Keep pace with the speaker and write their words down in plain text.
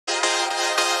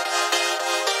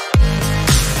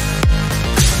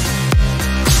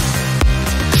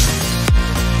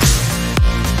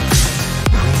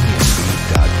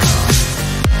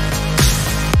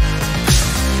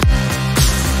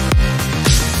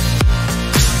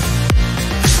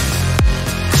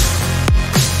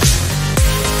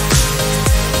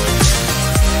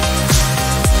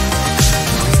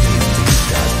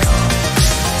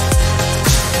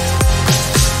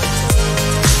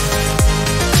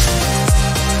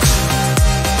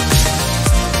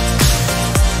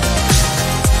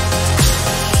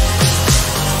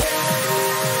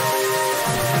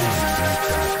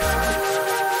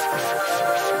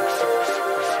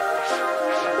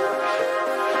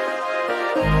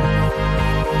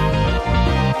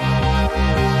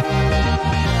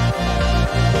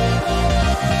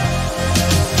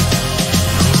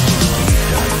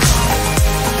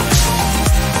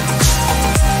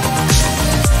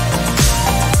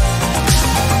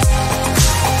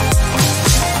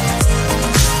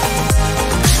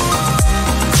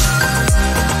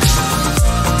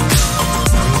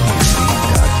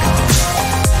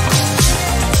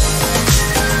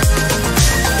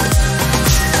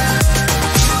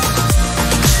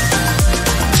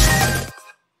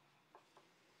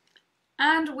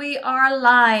we are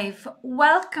live.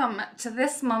 Welcome to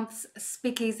this month's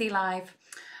Speakeasy Live.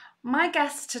 My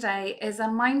guest today is a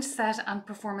mindset and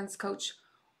performance coach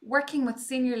working with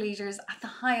senior leaders at the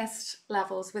highest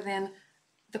levels within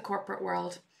the corporate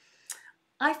world.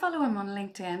 I follow him on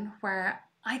LinkedIn where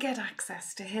I get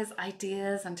access to his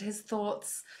ideas and his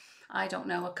thoughts, I don't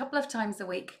know, a couple of times a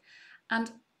week.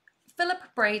 And Philip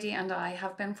Brady and I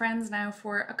have been friends now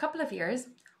for a couple of years.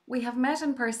 We have met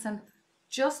in person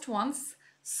just once.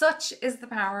 Such is the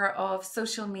power of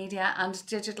social media and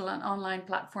digital and online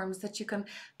platforms that you can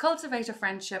cultivate a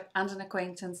friendship and an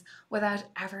acquaintance without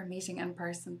ever meeting in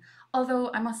person.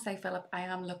 Although I must say, Philip, I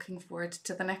am looking forward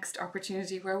to the next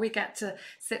opportunity where we get to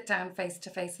sit down face to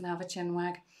face and have a chin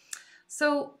wag.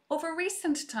 So over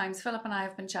recent times, Philip and I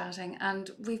have been chatting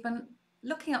and we've been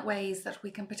looking at ways that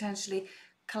we can potentially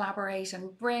collaborate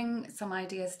and bring some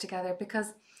ideas together,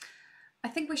 because I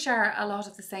think we share a lot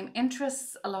of the same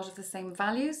interests, a lot of the same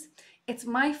values. It's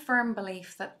my firm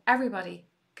belief that everybody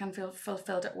can feel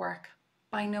fulfilled at work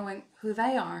by knowing who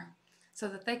they are so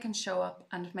that they can show up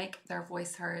and make their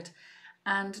voice heard.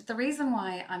 And the reason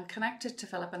why I'm connected to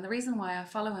Philip and the reason why I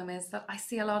follow him is that I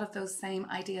see a lot of those same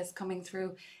ideas coming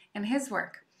through in his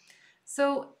work.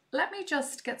 So let me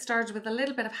just get started with a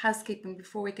little bit of housekeeping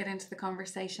before we get into the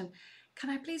conversation. Can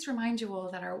I please remind you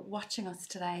all that are watching us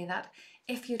today that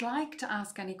if you'd like to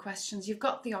ask any questions, you've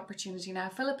got the opportunity now.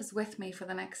 Philip is with me for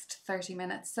the next 30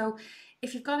 minutes. So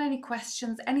if you've got any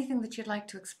questions, anything that you'd like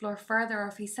to explore further, or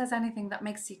if he says anything that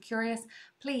makes you curious,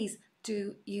 please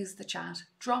do use the chat.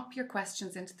 Drop your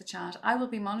questions into the chat. I will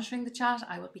be monitoring the chat.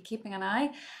 I will be keeping an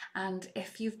eye. And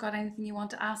if you've got anything you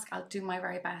want to ask, I'll do my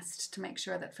very best to make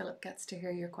sure that Philip gets to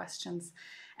hear your questions.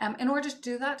 In order to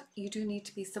do that, you do need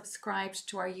to be subscribed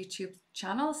to our YouTube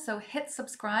channel. So hit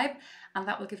subscribe and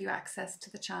that will give you access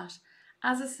to the chat.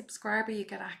 As a subscriber, you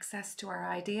get access to our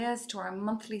ideas, to our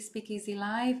monthly Speakeasy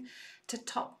Live, to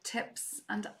top tips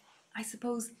and I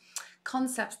suppose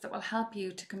concepts that will help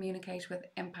you to communicate with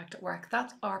impact at work.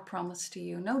 That's our promise to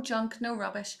you. No junk, no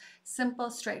rubbish, simple,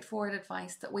 straightforward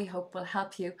advice that we hope will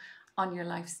help you on your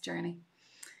life's journey.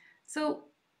 So,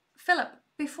 Philip,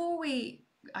 before we,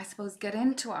 I suppose, get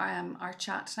into our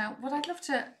chat now, what I'd love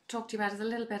to talk to you about is a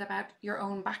little bit about your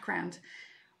own background.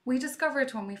 We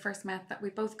discovered when we first met that we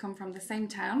both come from the same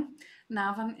town,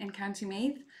 Navan in County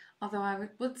Meath, although I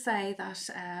would say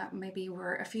that maybe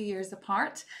we're a few years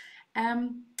apart.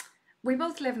 We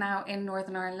both live now in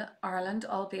Northern Ireland,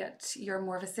 albeit you're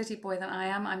more of a city boy than I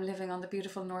am. I'm living on the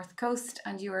beautiful North Coast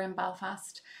and you are in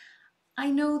Belfast.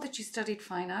 I know that you studied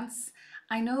finance.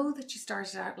 I know that you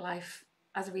started out life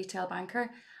as a retail banker,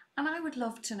 and I would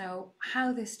love to know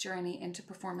how this journey into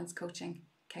performance coaching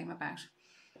came about.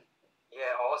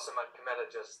 Yeah, awesome. And Camilla,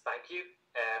 just thank you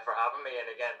for having me.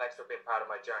 And again, thanks for being part of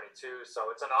my journey too.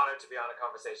 So it's an honor to be on a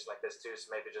conversation like this too.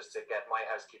 So maybe just to get my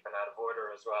housekeeping out of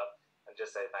order as well and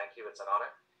just say thank you. It's an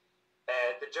honor.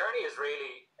 The journey is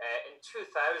really in 2000.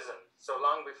 So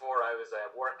long before I was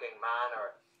a working man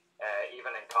or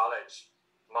even in college,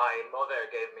 my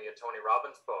mother gave me a Tony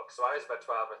Robbins book. So I was about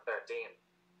 12 or 13.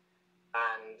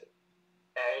 And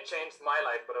it changed my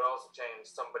life, but it also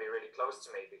changed somebody really close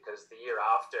to me, because the year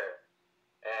after,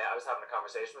 I was having a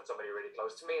conversation with somebody really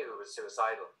close to me who was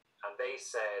suicidal, and they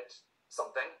said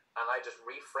something, and I just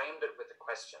reframed it with a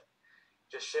question,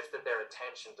 just shifted their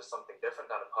attention to something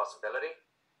different and a possibility.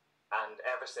 And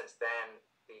ever since then,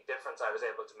 the difference I was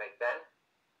able to make then,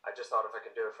 I just thought if I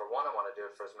can do it for one, I want to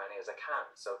do it for as many as I can.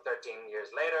 So 13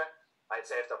 years later, I'd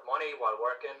saved up money while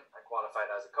working. I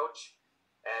qualified as a coach,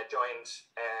 joined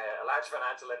a large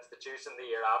financial institution the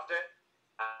year after,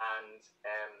 and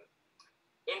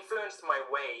influenced my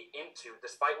way into,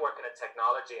 despite working in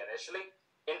technology initially,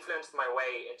 influenced my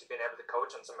way into being able to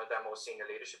coach on some of their most senior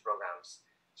leadership programs.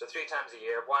 So 3 times a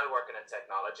year while working in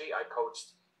technology, I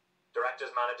coached directors,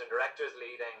 managing directors,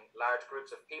 leading large groups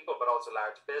of people, but also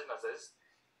large businesses.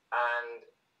 And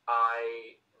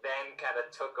I then kind of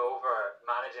took over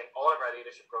managing all of our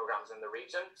leadership programs in the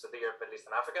region, so the Europe, Middle East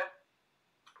and Africa,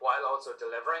 while also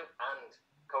delivering and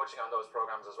coaching on those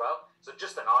programs as well. So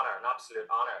just an honor, an absolute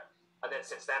honor. And then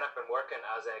since then, I've been working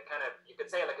as a kind of, you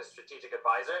could say like a strategic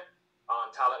advisor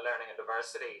on talent, learning and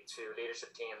diversity to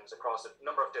leadership teams across a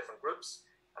number of different groups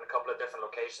and a couple of different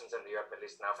locations in the Europe, Middle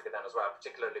East and Africa then as well,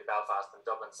 particularly Belfast and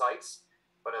Dublin sites,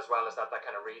 but as well as that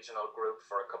kind of regional group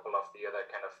for a couple of the other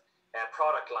kind of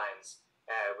product lines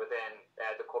within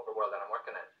the corporate world that I'm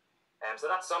working in. So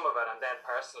that's some of it. And then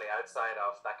personally, outside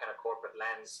of that kind of corporate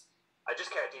lens, I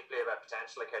just care deeply about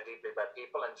potential. I care deeply about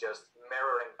people and just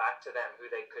mirroring back to them who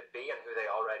they could be and who they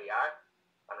already are,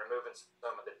 and removing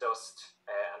some of the dust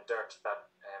and dirt that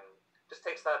just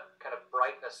takes that kind of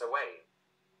brightness away.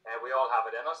 We all have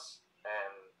it in us,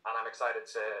 and I'm excited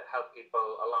to help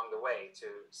people along the way to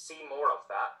see more of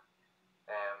that.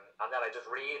 And then I just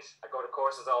read. I go to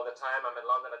courses all the time. I'm in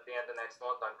London at the end of next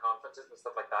month on conferences and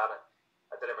stuff like that. And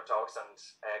I deliver talks and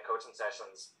coaching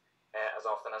sessions as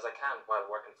often as I can while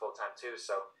working full time too.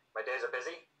 So my days are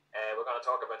busy. We're going to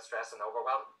talk about stress and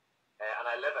overwhelm, and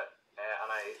I live it. And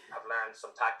I have learned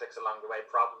some tactics along the way,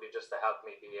 probably just to help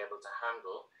me be able to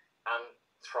handle and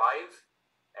thrive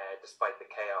despite the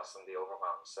chaos and the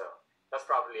overwhelm. So that's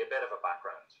probably a bit of a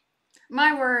background.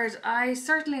 My word, I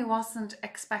certainly wasn't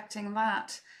expecting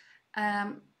that.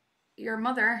 Your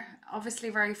mother, obviously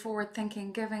very forward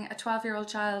thinking, giving a 12-year-old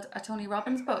child a Tony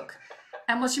Robbins book.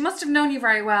 And well, she must have known you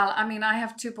very well. I mean, I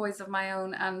have two boys of my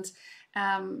own, and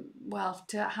well,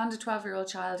 to hand a 12-year-old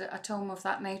child a tome of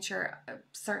that nature,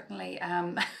 certainly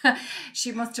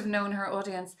she must have known her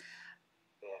audience.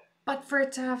 Yeah. But for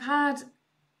it to have had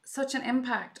such an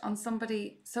impact on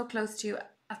somebody so close to you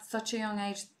at such a young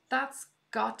age, that's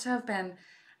got to have been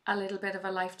a little bit of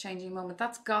a life-changing moment.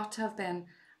 That's got to have been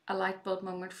a light bulb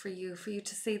moment for you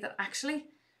to see that actually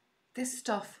this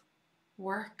stuff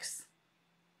works.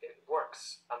 It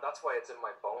works, and that's why it's in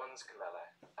my bones, Camilla.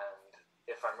 And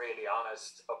if I'm really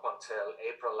honest, up until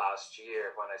April last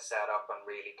year, when I set up and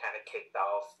really kind of kicked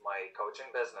off my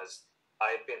coaching business,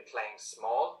 I'd been playing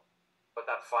small, but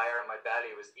that fire in my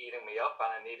belly was eating me up,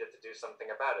 and I needed to do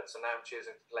something about it. So now I'm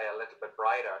choosing to play a little bit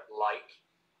brighter, like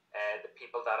the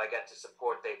people that I get to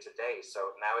support day to day.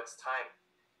 So now it's time.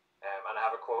 And I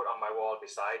have a quote on my wall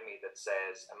beside me that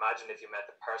says, "Imagine if you met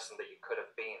the person that you could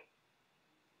have been."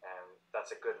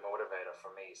 That's a good motivator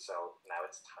for me. So now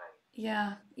it's time.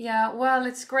 Yeah. Well,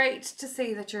 it's great to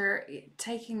see that you're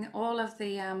taking all of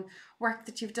the work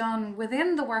that you've done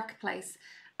within the workplace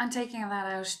and taking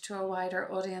that out to a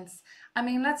wider audience. I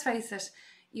mean, let's face it,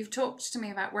 you've talked to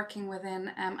me about working within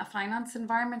a finance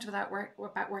environment, about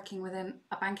working within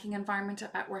a banking environment,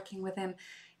 about working within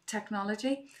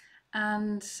technology.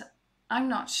 And I'm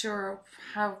not sure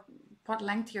what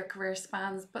length your career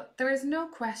spans, but there is no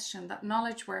question that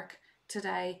knowledge work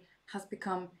today has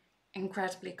become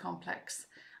incredibly complex.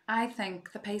 I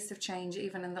think the pace of change,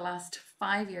 even in the last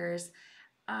 5 years,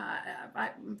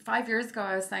 5 years ago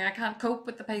I was saying I can't cope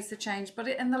with the pace of change, but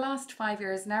in the last 5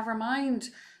 years, never mind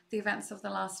the events of the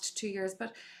last 2 years,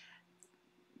 but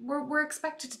we're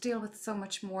expected to deal with so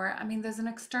much more. I mean, there's an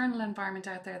external environment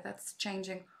out there that's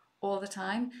changing all the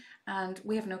time, and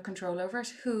we have no control over it.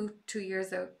 Who 2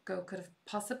 years ago could have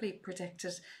possibly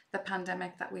predicted the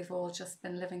pandemic that we've all just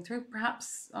been living through?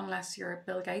 Perhaps, unless you're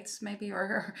Bill Gates, maybe,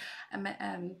 or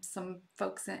some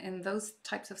folks in those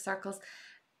types of circles.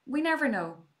 We never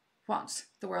know what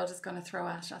the world is going to throw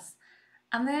at us.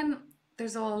 And then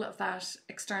there's all of that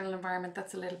external environment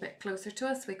that's a little bit closer to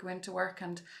us. We go into work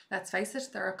and let's face it,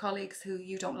 there are colleagues who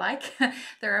you don't like.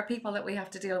 There are people that we have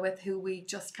to deal with who we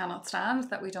just cannot stand,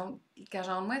 that we don't get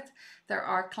on with. There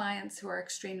are clients who are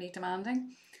extremely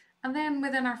demanding. And then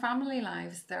within our family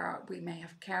lives, we may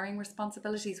have caring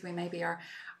responsibilities. We maybe are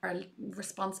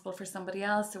responsible for somebody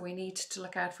else, or we need to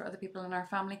look out for other people in our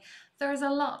family. There's a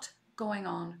lot going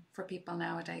on for people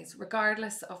nowadays,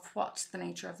 regardless of what the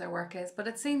nature of their work is. But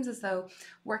it seems as though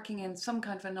working in some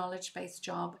kind of a knowledge-based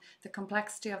job, the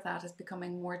complexity of that is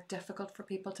becoming more difficult for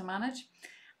people to manage.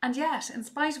 And yet, in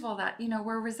spite of all that,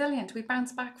 we're resilient. We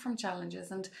bounce back from challenges.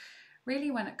 And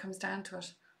really, when it comes down to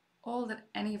it, all that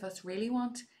any of us really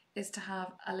want is to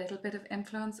have a little bit of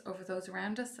influence over those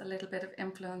around us, a little bit of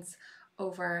influence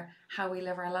over how we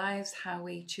live our lives, how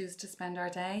we choose to spend our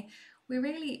day. We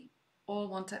really all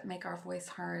want to make our voice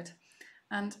heard.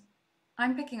 And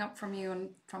I'm picking up from you and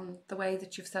from the way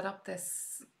that you've set up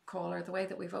this call, or the way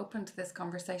that we've opened this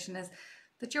conversation, is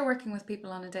that you're working with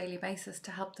people on a daily basis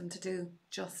to help them to do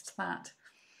just that.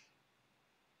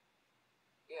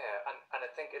 Yeah, and I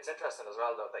think it's interesting as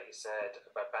well, though, that you said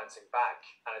about bouncing back.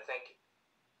 And I think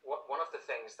one of the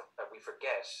things that we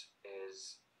forget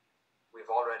is we've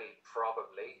already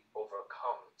probably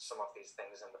overcome some of these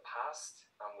things in the past,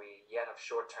 and we yet have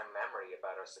short-term memory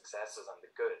about our successes and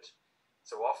the good.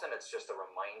 So often it's just a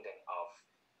reminding of,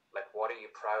 like, what are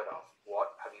you proud of?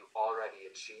 What have you already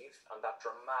achieved? And that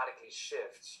dramatically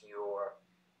shifts your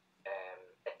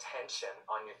attention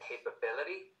on your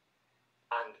capability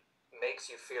and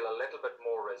makes you feel a little bit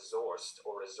more resourced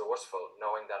or resourceful,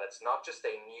 knowing that it's not just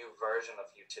a new version of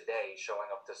you today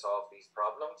showing up to solve these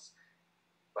problems,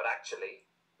 but actually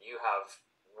you have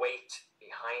weight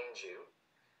behind you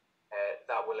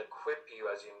that will equip you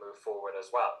as you move forward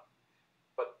as well.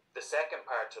 But the second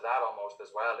part to that almost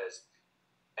as well is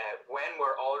when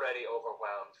we're already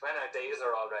overwhelmed, when our days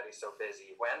are already so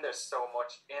busy, when there's so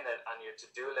much in it and your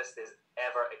to-do list is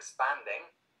ever expanding,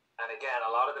 And again,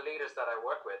 a lot of the leaders that I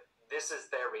work with, this is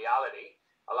their reality.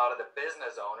 A lot of the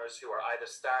business owners who are either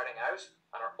starting out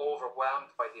and are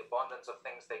overwhelmed by the abundance of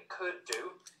things they could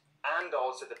do, and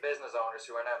also the business owners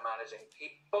who are now managing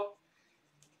people,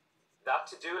 that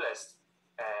to-do list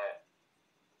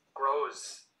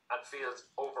grows and feels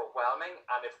overwhelming.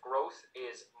 And if growth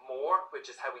is more, which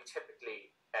is how we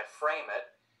typically frame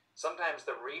it, sometimes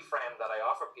the reframe that I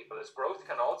offer people is growth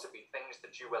can also be things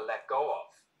that you will let go of.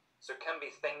 So it can be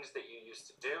things that you used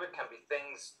to do. It can be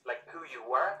things like who you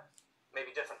were, maybe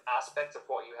different aspects of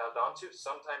what you held on to.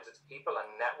 Sometimes it's people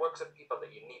and networks of people that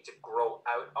you need to grow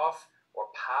out of or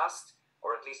past,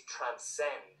 or at least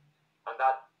transcend. And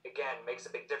that, again, makes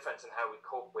a big difference in how we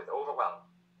cope with overwhelm.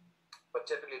 But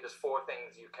typically there's 4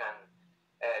 things you can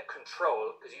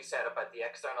control, because you said about the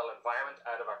external environment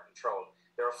out of our control.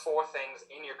 There are 4 things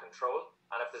in your control.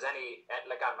 And if there's any,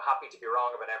 like, I'm happy to be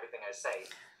wrong about everything I say.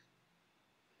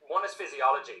 One is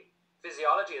physiology.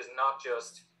 Physiology is not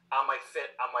just, am I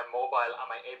fit, am I mobile, am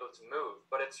I able to move?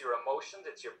 But it's your emotions,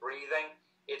 it's your breathing,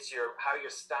 it's your how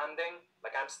you're standing.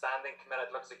 Like I'm standing, Camilla,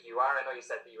 it looks like you are. I know you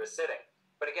said that you were sitting.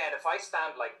 But again, if I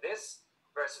stand like this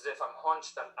versus if I'm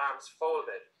hunched and arms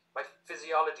folded, my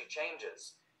physiology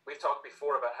changes. We've talked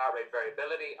before about heart rate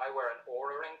variability. I wear an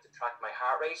Oura ring to track my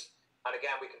heart rate. And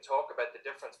again, we can talk about the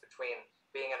difference between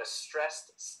being in a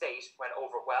stressed state when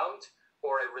overwhelmed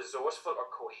or a resourceful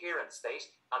or coherent state,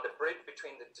 and the bridge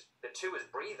between the two is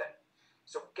breathing.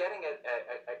 So getting a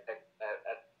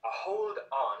hold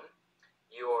on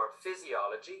your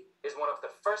physiology is one of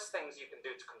the first things you can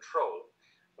do to control.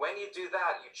 When you do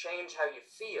that, you change how you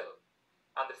feel.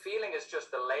 And the feeling is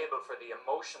just the label for the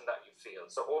emotion that you feel.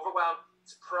 So overwhelm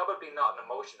is probably not an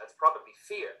emotion, it's probably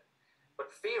fear.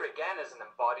 But fear, again, is an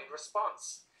embodied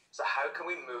response. So how can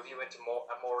we move you into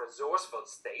a more resourceful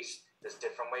state? There's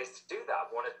different ways to do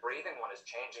that. One is breathing, one is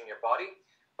changing your body.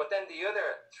 But then the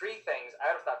other 3 things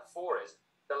out of that 4 is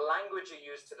the language you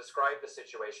use to describe the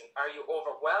situation. Are you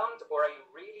overwhelmed, or are you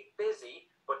really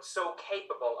busy but so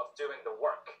capable of doing the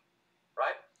work,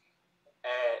 right?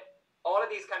 All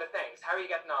of these kind of things. How are you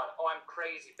getting on? Oh, I'm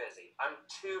crazy busy. I'm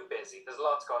too busy. There's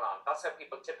lots going on. That's how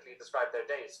people typically describe their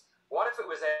days. What if it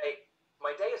was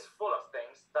my day is full of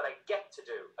things that I get to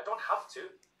do. I don't have to.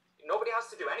 Nobody has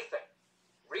to do anything.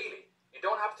 Really. You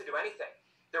don't have to do anything.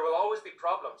 There will always be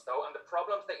problems, though, and the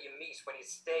problems that you meet when you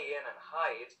stay in and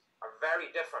hide are very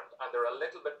different, and they're a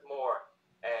little bit more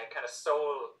kind of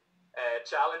soul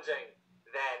challenging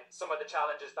than some of the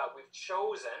challenges that we've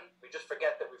chosen. We just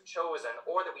forget that we've chosen,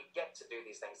 or that we get to do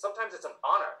these things. Sometimes it's an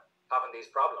honor having these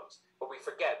problems, but we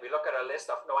forget. We look at our list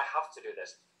of, no, I have to do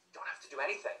this. You don't have to do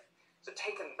anything. So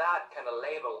taking that kind of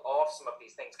label off some of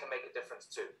these things can make a difference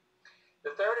too.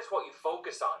 The third is what you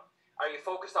focus on. Are you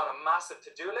focused on a massive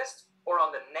to-do list or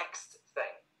on the next thing?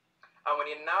 And when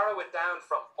you narrow it down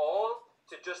from all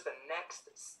to just the next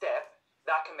step,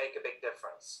 that can make a big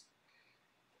difference.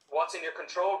 What's in your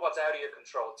control, what's out of your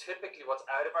control? Typically what's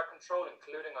out of our control,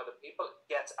 including other people,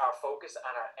 gets our focus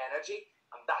and our energy,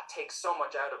 and that takes so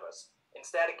much out of us.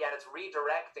 Instead, again, it's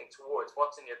redirecting towards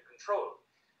what's in your control.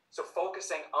 So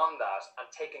focusing on that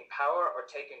and taking power or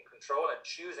taking control and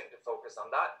choosing to focus on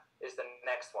that is the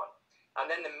next one. And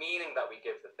then the meaning that we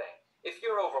give the thing. If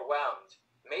you're overwhelmed,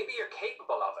 maybe you're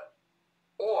capable of it,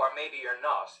 or maybe you're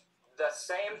not. The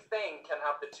same thing can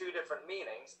have the 2 different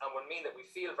meanings and would mean that we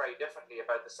feel very differently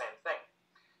about the same thing.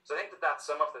 So I think that that's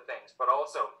some of the things, but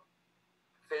also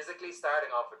physically,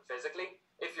 starting off with physically,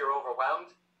 if you're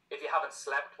overwhelmed, if you haven't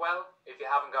slept well, if you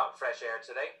haven't gotten fresh air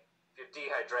today, if you're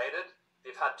dehydrated,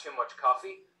 if you've had too much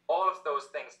coffee, all of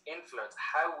those things influence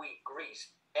how we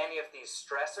greet any of these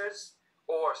stressors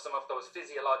or some of those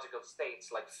physiological states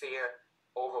like fear,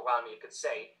 overwhelm, you could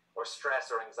say, or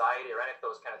stress or anxiety or any of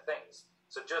those kind of things.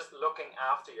 So just looking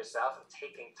after yourself and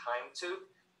taking time to,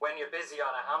 when you're busy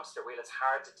on a hamster wheel, it's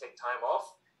hard to take time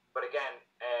off. But again,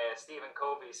 Stephen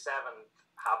Covey's 7th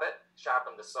habit,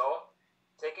 sharpen the saw,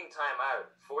 taking time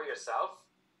out for yourself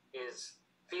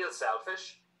feels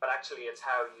selfish, but actually it's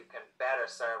how you can better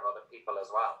serve other people as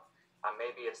well. And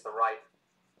maybe it's the right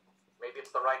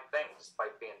thing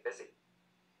despite being busy.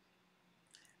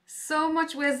 So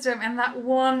much wisdom in that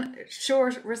one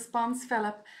short response,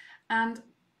 Philip. And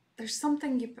there's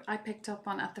something I picked up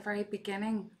on at the very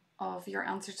beginning of your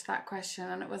answer to that question,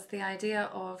 and it was the idea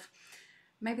of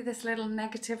maybe this little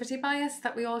negativity bias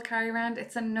that we all carry around.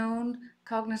 It's a known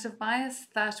cognitive bias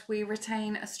that we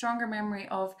retain a stronger memory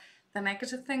of the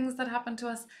negative things that happen to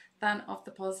us than of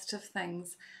the positive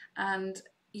things. And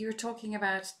you're talking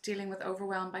about dealing with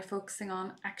overwhelm by focusing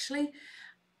on actually,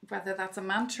 whether that's a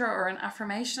mantra or an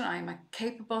affirmation, I'm a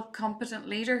capable, competent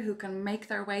leader who can make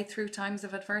their way through times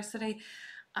of adversity.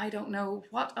 I don't know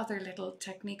what other little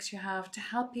techniques you have to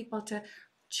help people to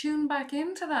tune back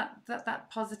into that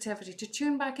positivity, to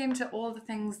tune back into all the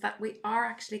things that we are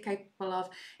actually capable of,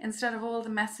 instead of all the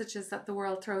messages that the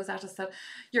world throws at us that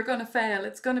you're going to fail,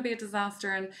 it's going to be a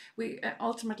disaster, and we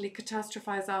ultimately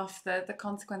catastrophize off the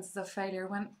consequences of failure,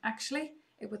 when actually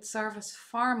it would serve us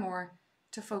far more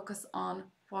to focus on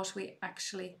what we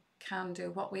actually can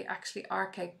do, what we actually are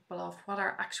capable of, what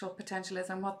our actual potential is,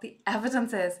 and what the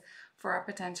evidence is for our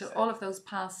potential, all of those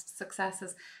past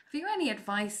successes. Have you any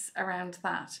advice around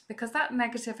that? Because that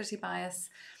negativity bias,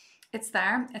 it's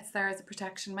there as a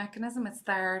protection mechanism, it's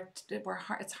there,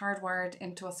 it's hardwired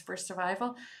into us for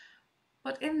survival.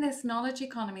 But in this knowledge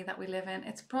economy that we live in,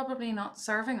 it's probably not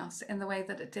serving us in the way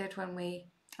that it did when we,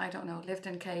 I don't know, lived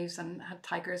in caves and had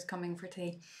tigers coming for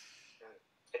tea.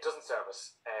 It doesn't serve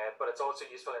us, but it's also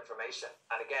useful information.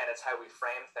 And again, it's how we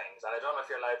frame things. And I don't know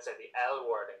if you're allowed to say the L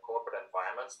word in corporate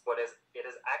environments, but it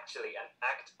is actually an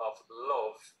act of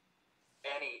love,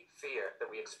 any fear that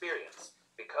we experience,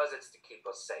 because it's to keep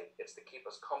us safe, it's to keep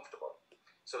us comfortable.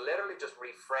 So literally just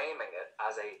reframing it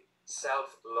as a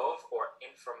self-love or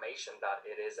information that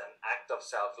it is an act of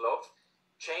self-love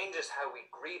changes how we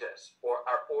greet it or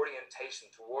our orientation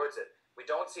towards it. We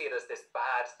don't see it as this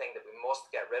bad thing that we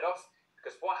must get rid of.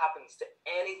 Because what happens to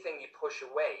anything you push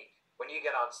away when you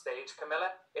get on stage, Camilla?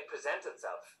 It presents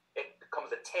itself. It becomes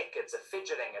a tick, it's a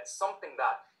fidgeting, it's something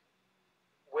that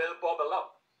will bubble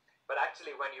up. But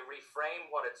actually, when you reframe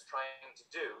what it's trying to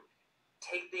do,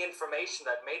 take the information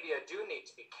that maybe I do need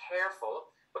to be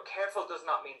careful, but careful does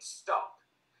not mean stop.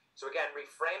 So again,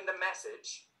 reframe the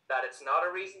message that it's not a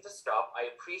reason to stop.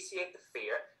 I appreciate the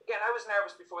fear. Again, I was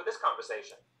nervous before this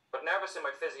conversation, but nervous in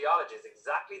my physiology is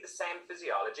exactly the same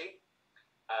physiology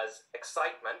as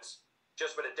excitement,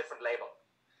 just with a different label.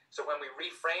 So when we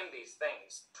reframe these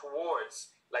things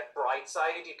towards, like, bright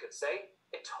side, you could say,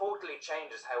 it totally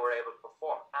changes how we're able to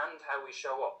perform and how we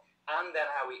show up, and then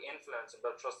how we influence and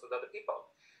build trust with other people.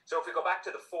 So if we go back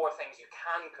to the 4 things you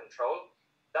can control,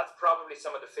 that's probably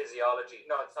some of the physiology.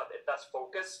 No, it's not. That's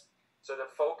focus. So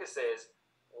the focus is,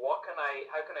 how can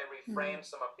I reframe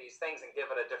some of these things and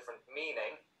give it a different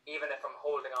meaning, even if I'm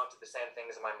holding on to the same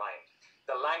things in my mind.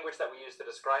 The language that we use to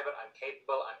describe it, I'm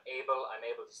capable, I'm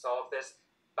able to solve this,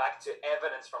 back to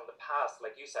evidence from the past,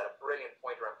 like you said, a brilliant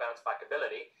pointer on bounce back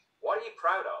ability. What are you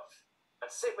proud of? And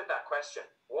sit with that question.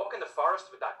 Walk in the forest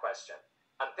with that question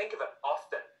and think of it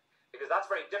often, because that's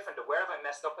very different to where have I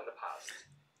messed up in the past.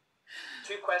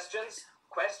 2 questions.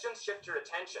 Questions shift your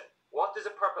attention. What does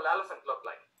a purple elephant look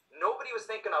like? Nobody was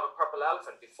thinking of a purple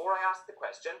elephant before I asked the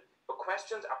question, but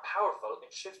questions are powerful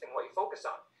in shifting what you focus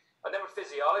on. And then with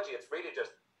physiology, it's really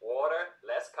just water,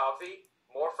 less coffee,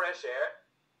 more fresh air,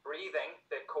 breathing.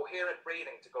 The coherent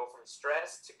breathing to go from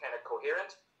stress to kind of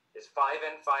coherent is 5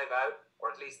 in, 5 out, or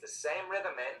at least the same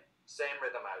rhythm in, same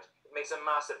rhythm out. It makes a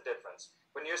massive difference.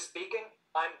 When you're speaking,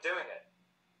 I'm doing it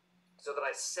so that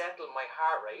I settle my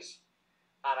heart rate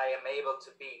and I am able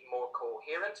to be more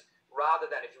coherent, rather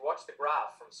than, if you watch the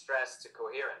graph from stress to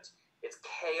coherent, it's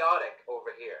chaotic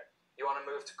over here. You want to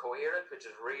move to coherent, which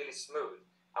is really smooth.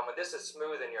 And when this is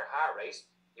smooth in your heart rate,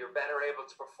 you're better able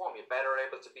to perform. You're better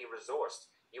able to be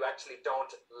resourced. You actually don't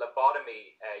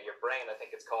lobotomy your brain, I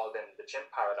think it's called in the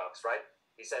chimp paradox, right?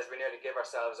 He says we nearly give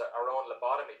ourselves our own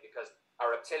lobotomy because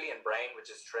our reptilian brain, which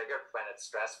is triggered when it's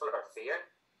stressful or fear,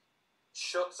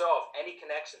 shuts off any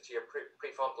connection to your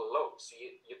prefrontal lobe. So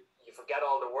you forget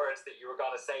all the words that you were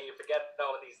going to say. You forget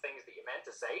all of these things that you meant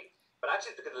to say. But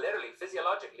actually, because literally,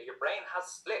 physiologically, your brain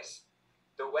has split.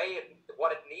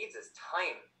 What it needs is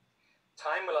time.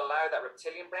 Time will allow that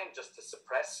reptilian brain just to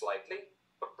suppress slightly,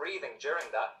 but breathing during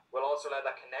that will also allow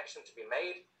that connection to be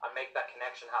made and make that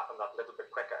connection happen that little bit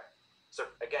quicker. So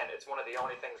again, it's one of the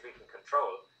only things we can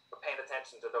control, but paying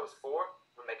attention to those 4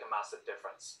 will make a massive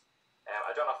difference.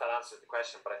 I don't know if that answers the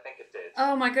question, but I think it did.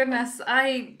 Oh my goodness,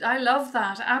 I love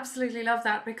that. Absolutely love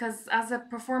that, because as a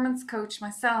performance coach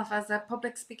myself, as a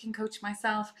public speaking coach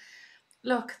myself,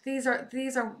 look, these are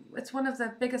it's one of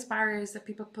the biggest barriers that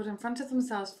people put in front of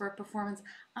themselves for a performance.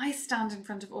 I stand in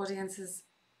front of audiences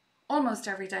almost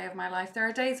every day of my life. There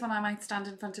are days when I might stand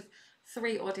in front of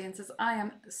 3 audiences. I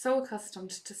am so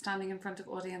accustomed to standing in front of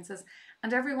audiences,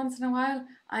 and every once in a while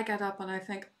I get up and I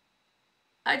think,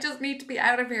 I just need to be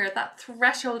out of here. That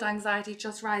threshold anxiety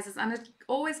just rises, and it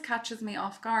always catches me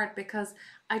off guard because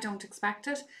I don't expect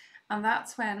it. And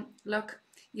that's when, look,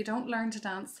 you don't learn to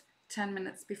dance 10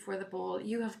 minutes before the ball.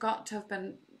 You have got to have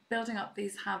been building up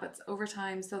these habits over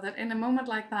time, so that in a moment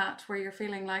like that where you're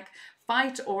feeling like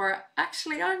fight, or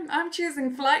actually I'm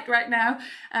choosing flight right now,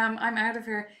 I'm out of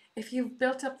here, if you've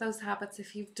built up those habits,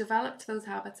 if you've developed those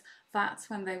habits, that's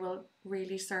when they will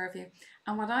really serve you.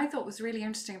 And what I thought was really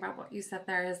interesting about what you said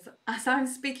there is, as I'm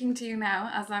speaking to you now,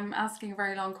 as I'm asking a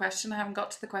very long question, I haven't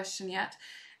got to the question yet,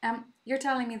 you're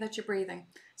telling me that you're breathing.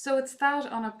 So it's that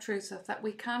unobtrusive that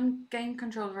we can gain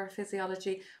control of our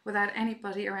physiology without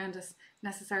anybody around us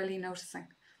necessarily noticing.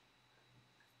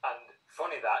 And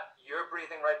funny that you're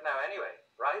breathing right now anyway,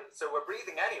 right? So we're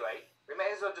breathing anyway. We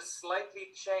may as well just slightly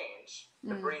change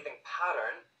the breathing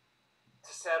pattern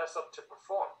to set us up to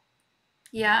perform.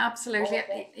 Yeah,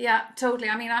 absolutely. Yeah, totally.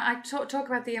 I mean, I talk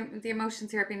about the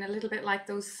emotions here being a little bit like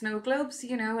those snow globes,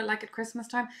 you know, like at Christmas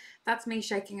time. That's me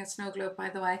shaking a snow globe, by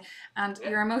the way. And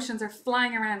your emotions are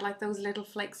flying around like those little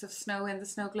flakes of snow in the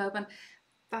snow globe. And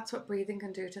that's what breathing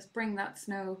can do. Just bring that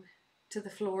snow to the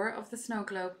floor of the snow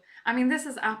globe. I mean, this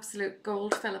is absolute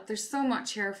gold, Philip. There's so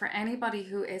much here for anybody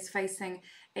who is facing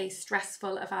a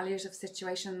stressful, evaluative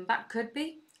situation. That could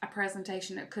be a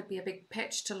presentation, it could be a big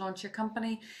pitch to launch your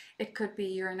company, it could be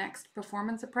your next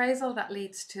performance appraisal that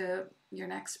leads to your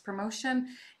next promotion,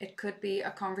 it could be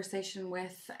a conversation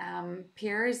with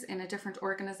peers in a different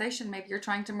organization. Maybe you're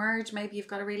trying to merge, maybe you've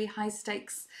got a really high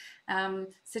stakes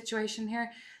situation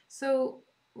here. So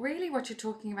really what you're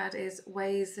talking about is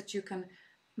ways that you can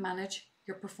manage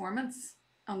your performance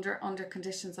under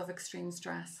conditions of extreme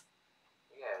stress.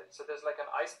 Yeah, so there's like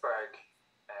an iceberg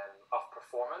of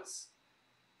performance.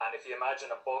 And if you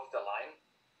imagine above the line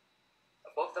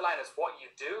is what you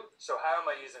do. So how am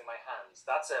I using my hands?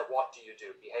 That's a what do you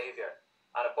do behavior.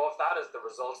 And above that is the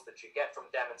results that you get from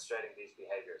demonstrating these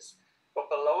behaviors. But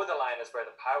below the line is where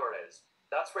the power is.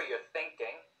 That's where your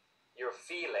thinking, your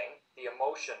feeling, the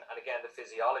emotion, and again, the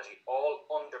physiology all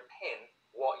underpin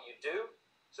what you do.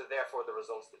 So therefore the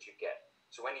results that you get.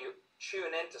 So when you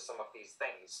tune into some of these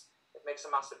things, it makes a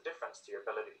massive difference to your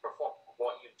ability to perform.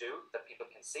 What you do that people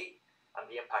can see, and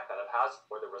the impact that it has,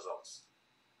 or the results.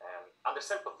 And they're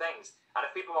simple things. And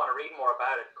if people want to read more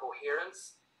about it,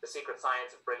 Coherence, The Secret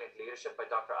Science of Brilliant Leadership by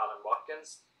Dr. Alan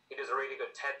Watkins. He does a really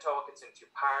good TED Talk. It's in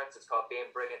 2 parts. It's called Being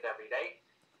Brilliant Every Day.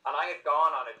 And I had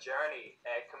gone on a journey,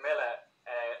 Camilla,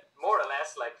 more or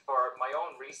less like for my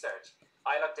own research.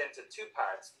 I looked into 2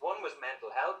 parts. One was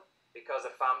mental health, because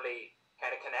of family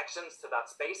kind of connections to that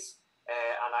space.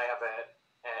 And I have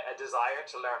a desire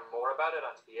to learn more about it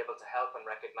and to be able to help and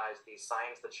recognize these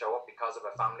signs that show up because of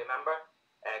a family member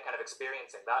kind of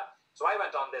experiencing that. So I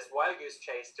went on this wild goose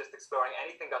chase, just exploring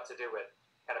anything got to do with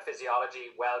kind of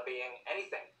physiology, well-being,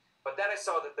 anything. But then I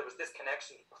saw that there was this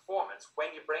connection to performance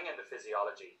when you bring in the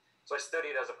physiology. So I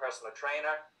studied as a personal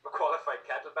trainer, a qualified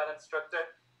kettlebell instructor,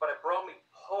 but it brought me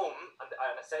home, and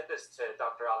I said this to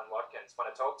Dr. Alan Watkins when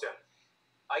I talked to him,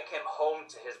 I came home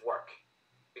to his work,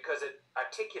 because it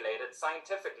articulated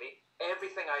scientifically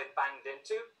everything I had banged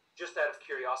into just out of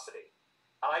curiosity.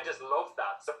 And I just loved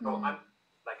that. So I'm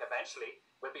like, eventually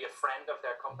will be a friend of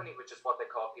their company, which is what they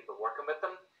call people working with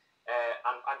them.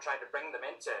 And I'm trying to bring them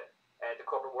into the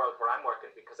corporate world where I'm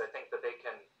working, because I think that they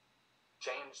can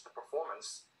change the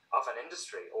performance of an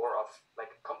industry or of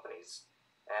like companies.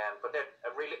 But they're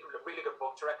a really good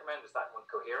book to recommend is that one,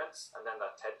 Coherence, and then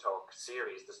that TED Talk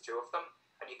series. There's 2 of them.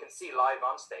 And you can see live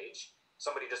on stage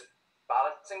somebody just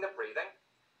balancing the breathing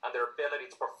and their ability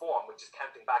to perform, which is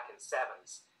counting back in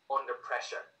 7s under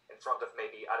pressure in front of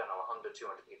maybe, I don't know, 100,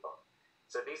 200 people.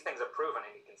 So these things are proven,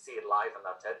 and you can see it live in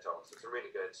that TED Talk. So it's a really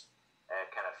good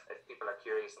kind of, if people are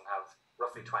curious and have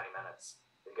roughly 20 minutes,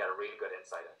 you'll get a really good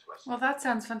insight into it. Well, that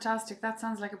sounds fantastic. That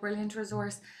sounds like a brilliant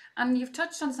resource. And you've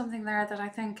touched on something there that I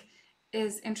think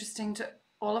is interesting to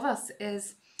all of us,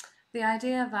 is the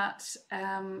idea that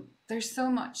there's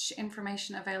so much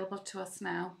information available to us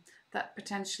now that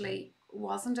potentially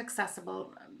wasn't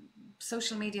accessible.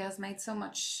 Social media has made so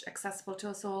much accessible to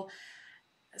us all.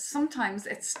 Sometimes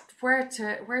it's where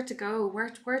to go,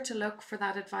 where to look for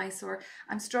that advice, or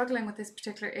I'm struggling with this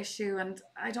particular issue and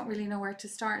I don't really know where to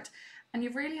start. And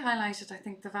you've really highlighted, I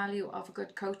think, the value of a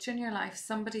good coach in your life,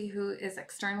 somebody who is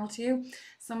external to you,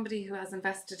 somebody who has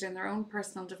invested in their own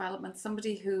personal development,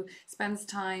 somebody who spends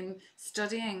time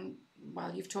studying.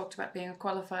 Well, you've talked about being a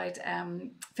qualified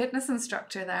fitness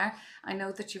instructor there. I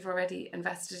know that you've already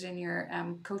invested in your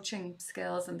coaching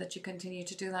skills and that you continue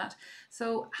to do that.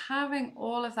 So having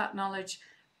all of that knowledge,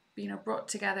 brought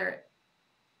together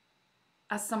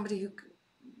as somebody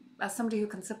who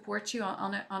can support you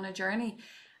on a journey,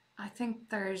 I think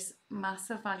there's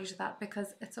massive value to that,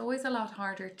 because it's always a lot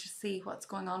harder to see what's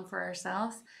going on for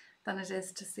ourselves than it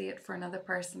is to see it for another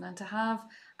person. And to have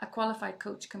a qualified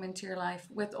coach come into your life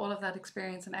with all of that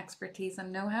experience and expertise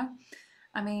and know-how,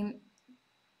 I mean,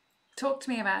 talk to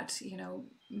me about,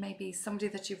 maybe somebody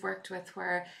that you've worked with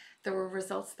where there were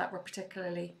results that were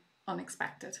particularly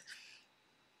unexpected.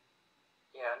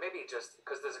 Yeah, maybe just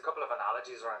because there's a couple of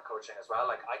analogies around coaching as well.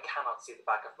 Like, I cannot see the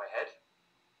back of my head.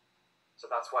 So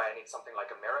that's why I need something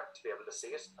like a mirror to be able to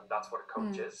see it. And that's what a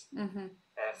coach is.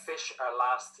 Fish are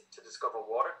last to discover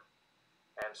water.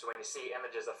 So when you see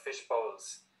images of fish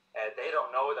bowls, they don't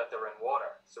know that they're in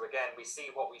water. So again, we see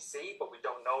what we see, but we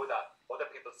don't know that other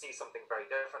people see something very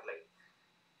differently.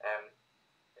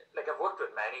 Like, I've worked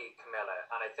with many, Camilla,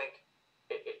 and I think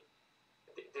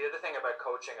the other thing about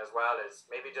coaching as well is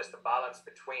maybe just the balance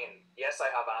between, yes,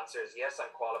 I have answers, yes,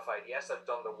 I'm qualified, yes, I've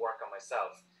done the work on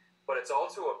myself, but it's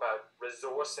also about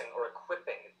resourcing or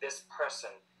equipping this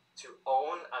person to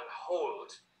own and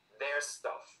hold their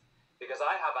stuff. Because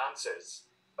I have answers,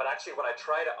 but actually what I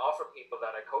try to offer people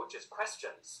that I coach is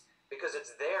questions, because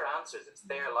it's their answers, it's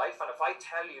their life. And if I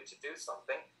tell you to do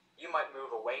something, you might move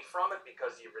away from it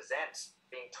because you resent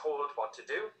being told what to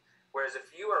do. Whereas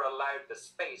if you are allowed the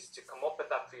space to come up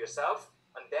with that for yourself,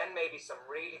 and then maybe some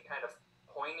really kind of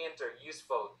poignant or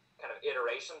useful kind of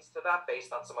iterations to that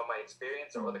based on some of my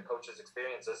experience or other coaches'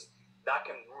 experiences, that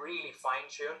can really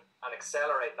fine-tune and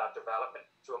accelerate that development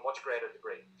to a much greater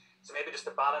degree. So maybe just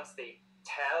to balance the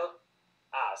tell,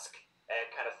 ask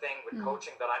kind of thing with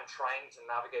coaching that I'm trying to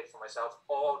navigate for myself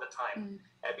all the time,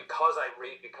 because I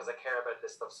read, because I care about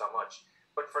this stuff so much.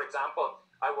 But for example,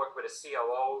 I work with a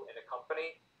COO in a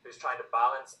company who's trying to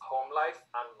balance home life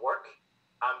and work,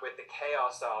 and with the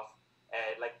chaos of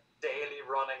like daily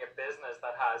running a business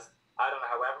that has, I don't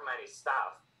know, however many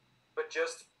staff, but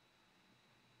just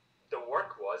the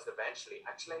work was eventually,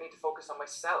 actually I need to focus on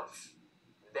myself.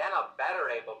 Then I'll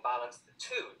better able to balance the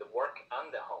two, the work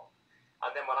and the home.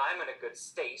 And then when I'm in a good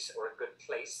state or a good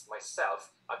place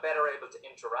myself, I'm better able to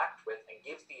interact with and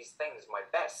give these things my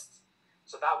best.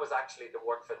 So that was actually the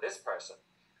work for this person.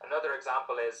 Another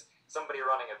example is somebody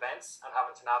running events and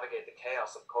having to navigate the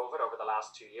chaos of COVID over the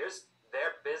last 2 years.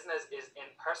 Their business is in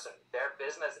person. Their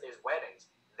business is weddings.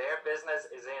 Their business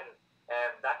is in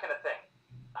that kind of thing.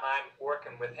 And I'm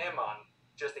working with him on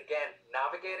just, again,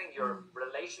 navigating your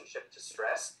relationship to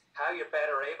stress, how you're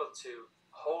better able to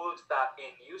hold that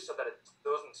in you so that it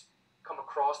doesn't come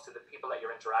across to the people that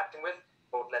you're interacting with,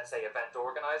 both, let's say, event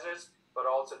organizers, but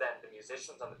also then the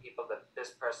musicians and the people that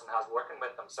this person has working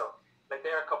with them. So, like,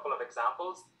 there are a couple of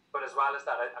examples, but as well as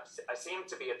that, I seem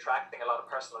to be attracting a lot of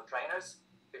personal trainers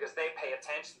because they pay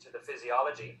attention to the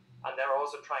physiology, and they're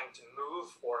also trying to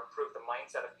move or improve the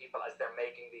mindset of people as they're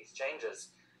making these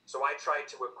changes. So I try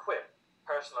to equip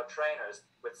personal trainers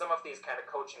with some of these kind of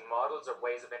coaching models or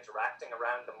ways of interacting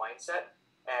around the mindset,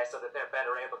 so that they're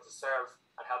better able to serve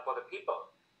and help other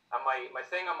people. And my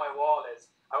thing on my wall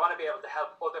is, I want to be able to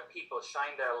help other people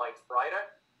shine their lights brighter.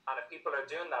 And if people are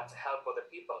doing that to help other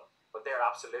people, but they're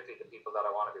absolutely the people that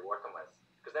I want to be working with,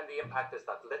 because then the impact is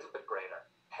that little bit greater.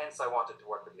 Hence, I wanted to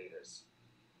work with leaders.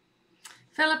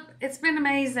 Philip, it's been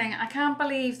amazing. I can't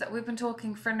believe that we've been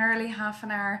talking for nearly half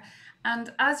an hour.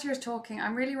 And as you're talking,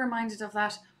 I'm really reminded of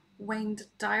that Wayne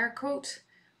Dyer quote: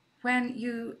 when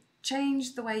you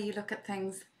change the way you look at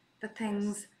things, the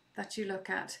things that you look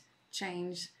at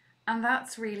change. And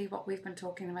that's really what we've been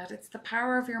talking about. It's the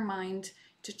power of your mind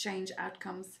to change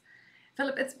outcomes.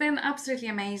 Philip, it's been absolutely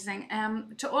amazing.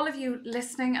 To all of you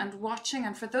listening and watching,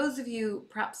 and for those of you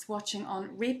perhaps watching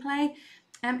on replay,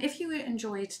 if you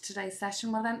enjoyed today's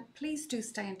session, well then please do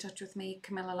stay in touch with me,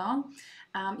 Camilla Long.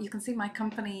 You can see my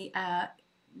company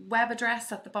web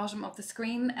address at the bottom of the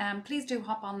screen. Please do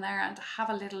hop on there and have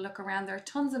a little look around. There are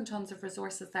tons and tons of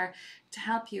resources there to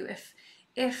help you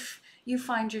if you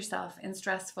find yourself in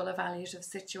stressful, evaluative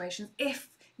situations, if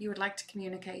you would like to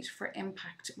communicate for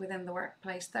impact within the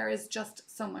workplace. There is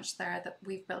just so much there that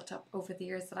we've built up over the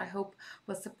years that I hope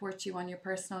will support you on your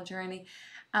personal journey.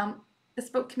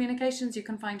 Bespoke Communications, you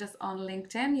can find us on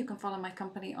LinkedIn. You can follow my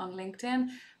company on LinkedIn.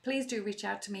 Please do reach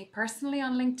out to me personally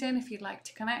on LinkedIn if you'd like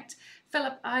to connect.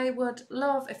 Philip, I would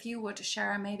love if you would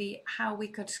share maybe how we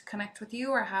could connect with you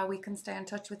or how we can stay in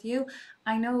touch with you.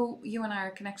 I know you and I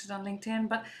are connected on LinkedIn,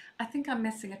 but I think I'm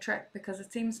missing a trick because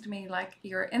it seems to me like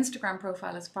your Instagram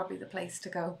profile is probably the place to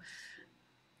go.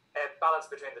 Balance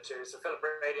between the two. So Philip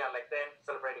Brady on LinkedIn,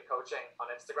 Philip Brady Coaching on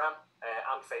Instagram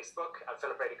and Facebook, and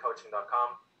philipbradycoaching.com.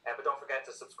 But don't forget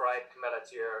to subscribe, Camilla,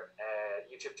 to your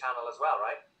YouTube channel as well,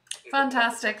 right?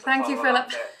 Fantastic. Thank you,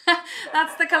 Philip.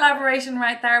 That's the collaboration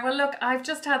right there. Well, look, I've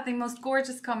just had the most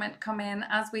gorgeous comment come in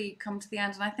as we come to the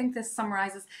end, and I think this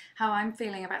summarizes how I'm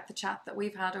feeling about the chat that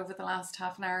we've had over the last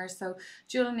half an hour. So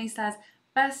Julianie says,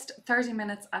 best 30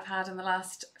 minutes I've had in the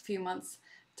last few months.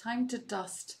 Time to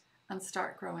dust and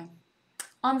start growing.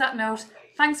 On that note,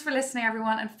 thanks for listening,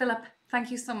 everyone. And Philip,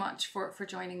 thank you so much for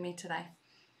joining me today.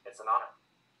 It's an honor.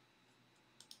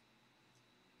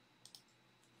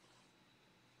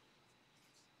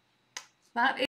 That